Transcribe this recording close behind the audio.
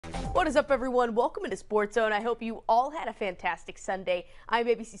What is up, everyone? Welcome into Sports Zone. I hope you all had a fantastic Sunday. I'm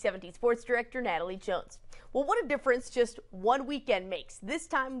ABC 17 Sports Director Natalie Jones. Well, what a difference just one weekend makes. This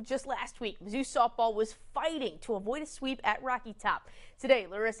time, just last week, Mizzou softball was fighting to avoid a sweep at Rocky Top. Today,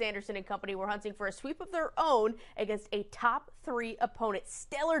 Larissa Anderson and company were hunting for a sweep of their own against a top 3 opponent.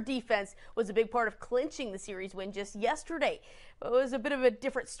 Stellar defense was a big part of clinching the series win just yesterday. It was a bit of a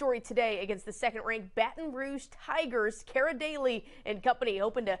different story today against the second-ranked Baton Rouge Tigers. Kara Daly and company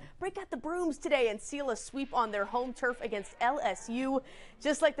hoping to break out the brooms today and seal a sweep on their home turf against LSU.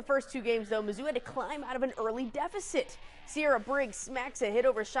 Just like the first 2 games, though, Mizzou had to climb out of an early deficit. Sierra Briggs smacks a hit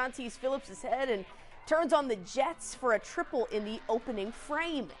over Shantice Phillips' head and turns on the Jets for a triple in the opening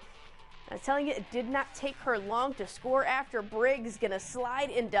frame. I'm telling you, it did not take her long to score after Briggs gonna slide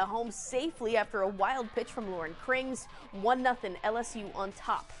into home safely after a wild pitch from Lauren Krings. 1-0 LSU on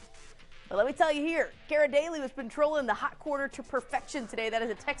top. But let me tell you here, Kara Daly was patrolling the hot corner to perfection today. That is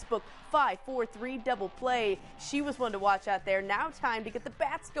a textbook 5-4-3 double play. She was one to watch out there. Now time to get the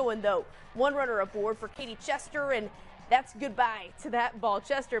bats going, though. 1 runner aboard for Katie Chester, and that's goodbye to that ball.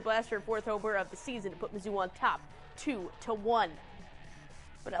 Chester blasts her 4th homer of the season to put Mizzou on top, 2-1.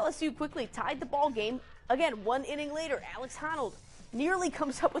 But LSU quickly tied the ball game. Again, 1 inning later, Alex Honnold nearly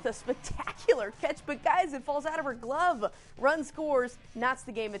comes up with a spectacular catch, but guys, it falls out of her glove. Run scores, knots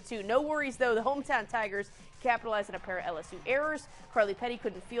the game at 2. No worries, though. The hometown Tigers capitalized on a pair of LSU errors. Carly Petty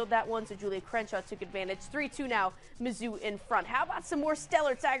couldn't field that one, so Julia Crenshaw took advantage. 3-2 now, Mizzou in front. How about some more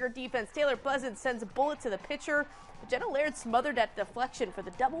stellar Tiger defense? Taylor Pleasant sends a bullet to the pitcher. Jenna Laird smothered that deflection for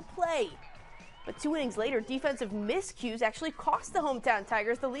the double play. But 2 innings later, defensive miscues actually cost the hometown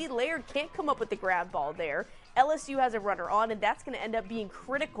Tigers the lead. Laird can't come up with the grab ball there. LSU has a runner on, and that's going to end up being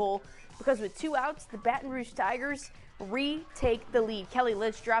critical because with 2 outs, the Baton Rouge Tigers retake the lead. Kelly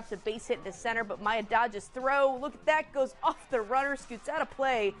Lynch drops a base hit in the center, but Maya Dodge's throw, look at that, goes off the runner, scoots out of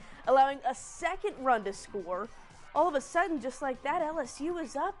play, allowing a second run to score. All of a sudden, just like that, LSU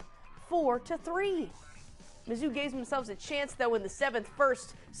is up 4-3. Mizzou gave themselves a chance, though, in the 7th.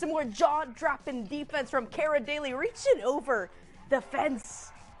 First, some more jaw-dropping defense from Kara Daly, reaching over the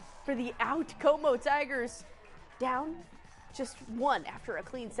fence for the out. Como Tigers down just 1 after a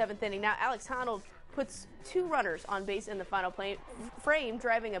clean 7th inning. Now, Alex Honnold puts 2 runners on base in the final frame,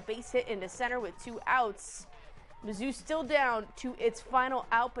 driving a base hit into center with 2 outs. Mizzou still down to its final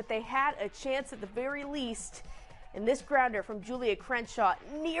out, but they had a chance at the very least. And this grounder from Julia Crenshaw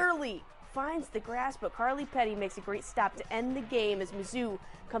nearly finds the grass, but Carly Petty makes a great stop to end the game as Mizzou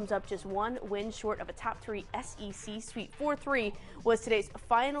comes up just 1 win short of a top 3 SEC sweep. 4-3 was today's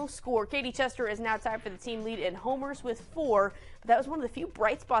final score. Katie Chester is now tied for the team lead in homers with 4, but that was one of the few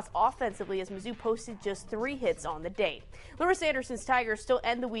bright spots offensively as Mizzou posted just 3 hits on the day. Larissa Anderson's Tigers still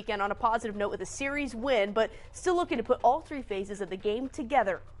end the weekend on a positive note with a series win, but still looking to put all 3 phases of the game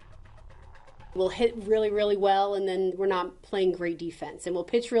together. We'll hit really, really well, and then we're not playing great defense. And we'll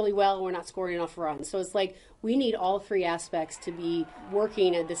pitch really well, and we're not scoring enough runs. So it's like we need all 3 aspects to be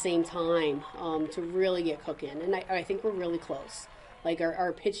working at the same time to really get cooking. And I think we're really close. Like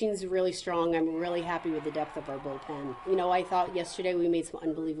our pitching's really strong. I'm really happy with the depth of our bullpen. You know, I thought yesterday we made some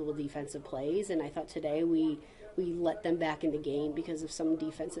unbelievable defensive plays, and I thought today we let them back in the game because of some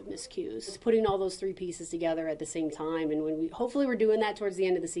defensive miscues. Just putting all those 3 pieces together at the same time, and hopefully we're doing that towards the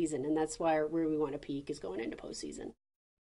end of the season, and that's where we want to peak is going into postseason.